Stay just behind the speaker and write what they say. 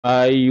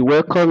I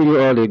welcome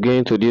you all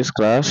again to this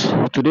class.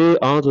 Today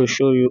I want to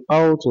show you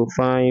how to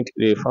find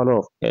the value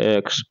of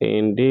x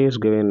in this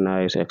very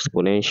nice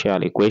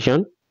exponential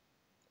equation.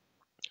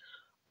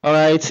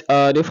 Alright,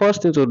 the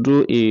first thing to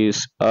do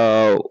is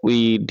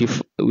we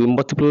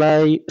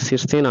multiply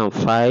 16 and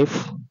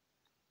 5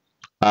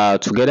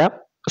 together.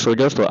 So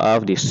just to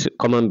have this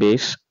common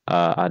base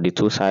at the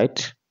two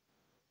sides.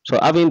 So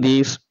having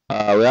this, we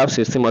have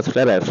 16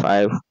 multiplied by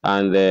 5,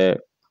 and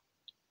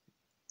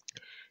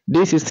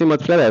this 16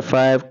 multiplied by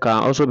 5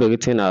 can also be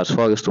written as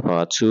 4 raised to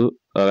power 2.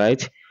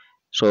 Alright,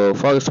 so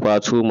 4 raised to power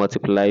 2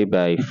 multiplied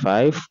by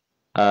 5.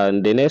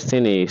 And the next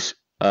thing is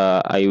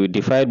I will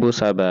divide both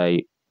sides by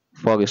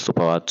 4 raised to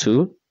power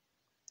 2.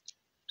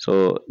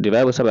 So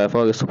divide both sides by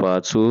 4 raised to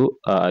power 2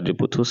 at the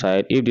two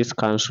side. If this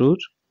cancelled,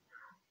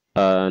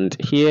 and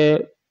here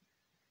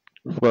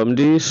from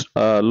this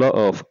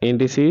law of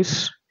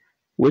indices,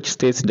 which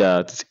states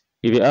that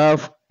if you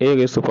have a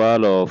raised to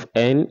power of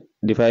n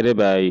divided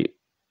by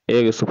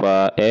a raised to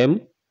power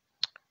m,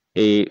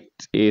 it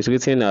is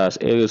written as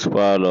a raised to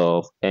power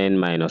of n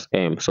minus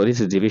m. So this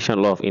is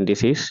division law of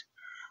indices.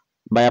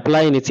 By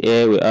applying it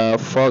here, we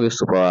have 4 raised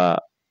to power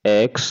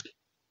x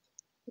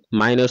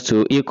minus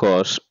 2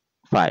 equals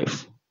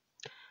 5.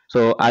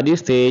 So at this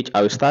stage,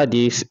 I will start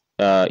this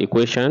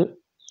equation.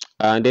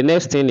 And the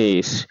next thing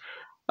is,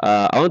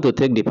 I want to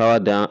take the power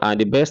down, and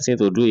the best thing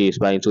to do is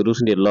by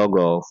introducing the log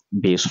of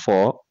base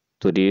 4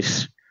 to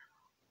this.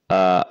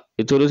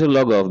 Introducing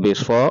log of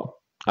base 4,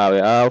 I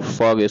will have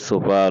 4 raised to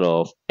the power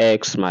of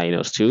x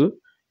minus 2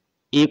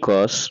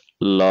 equals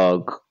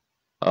log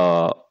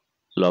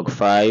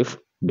 5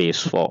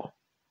 base 4.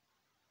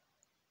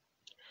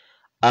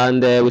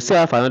 And we still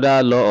have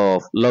another law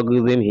of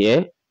logarithm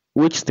here,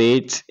 which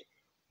states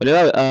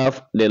whenever we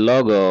have the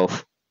log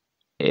of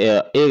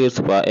a raised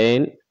to power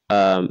n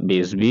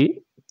base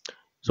b,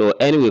 so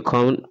n will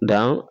come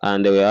down,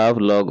 and then we have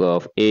log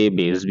of a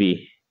base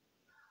b.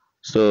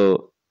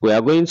 So we are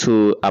going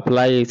to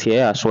apply it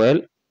here as well.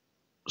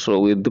 So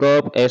we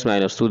drop x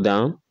minus 2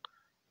 down,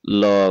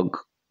 log,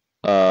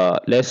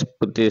 let's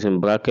put this in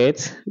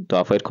brackets to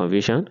avoid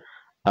confusion,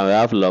 and we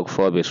have log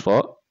 4 base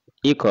 4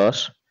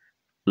 equals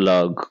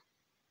log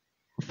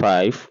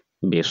 5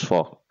 base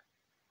 4.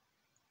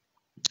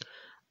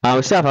 And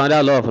we still have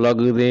another law of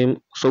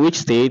logarithm, so which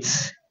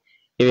states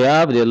if you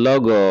have the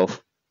log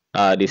of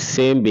the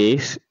same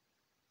base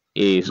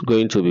is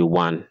going to be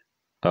 1.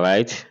 All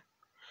right.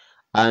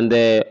 And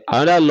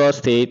another law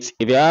states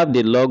if you have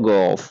the log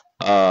of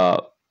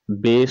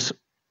base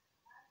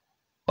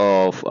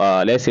of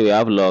let's say we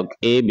have log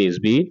a base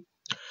b,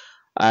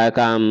 I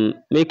can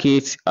make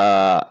it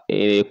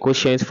in a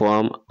quotient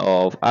form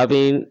of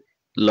having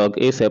log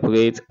a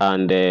separate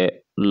and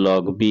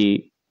log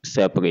b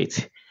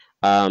separate.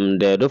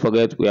 Don't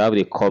forget we have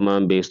the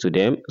common base to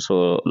them,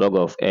 so log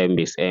of m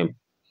base m.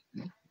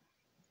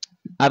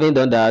 Having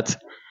done that,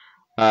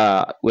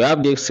 we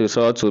have this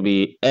result to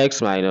be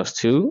x minus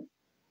 2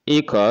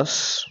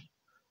 equals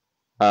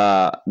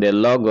the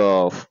log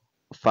of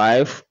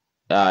 5,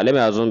 let me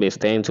assume base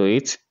 10 to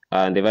it,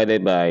 and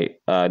divided by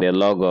the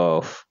log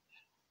of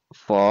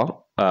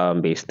 4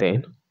 base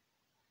 10.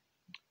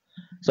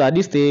 So at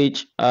this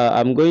stage,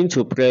 I'm going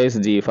to press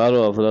the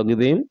value of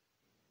logarithm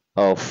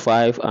of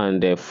 5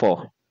 and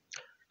 4.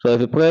 So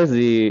if you press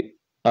the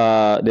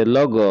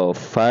log of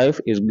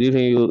 5 is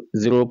giving you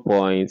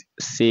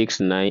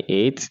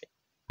 0.698,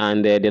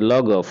 and the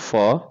log of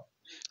 4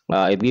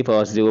 it gives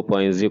us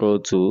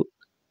 0.020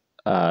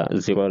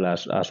 as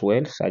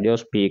well. So I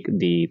just pick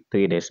the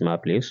 3 decimal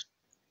place,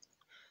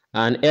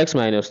 and x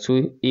minus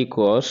 2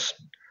 equals,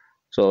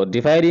 so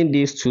dividing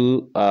these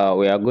two,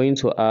 we are going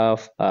to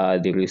have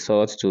the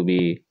result to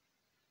be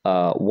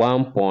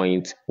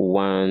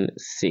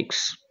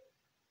 1.16.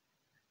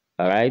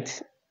 all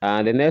right,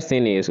 and the next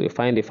thing is we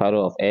find the value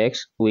of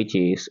x, which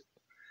is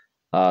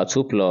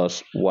 2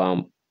 plus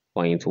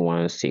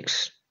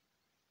 1.16,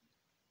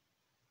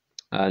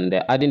 and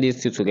adding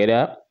these two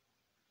together,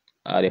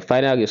 the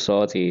final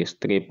result is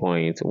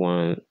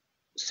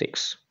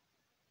 3.16.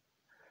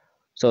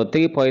 So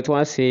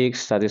 3.16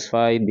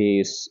 satisfy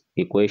this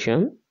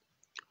equation.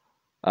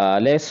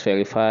 Let's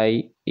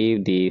verify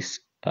if this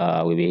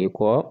will be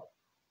equal.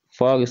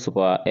 4 raised to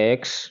power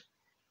x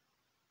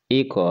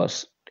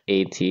equals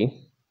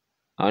 80.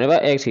 Whenever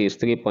x is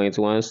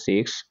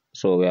 3.16,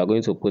 so we are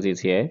going to put it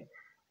here,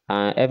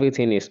 and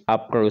everything is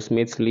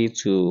approximately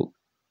to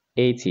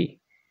 80.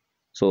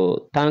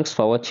 So thanks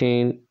for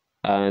watching,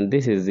 and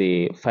this is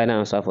the final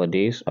answer for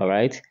this. All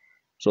right,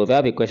 so if you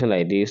have a question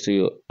like this,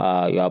 you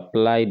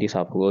apply this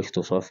approach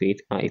to solve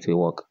it, and it will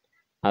work.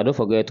 And don't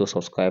forget to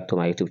subscribe to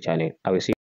my YouTube channel. I will see you.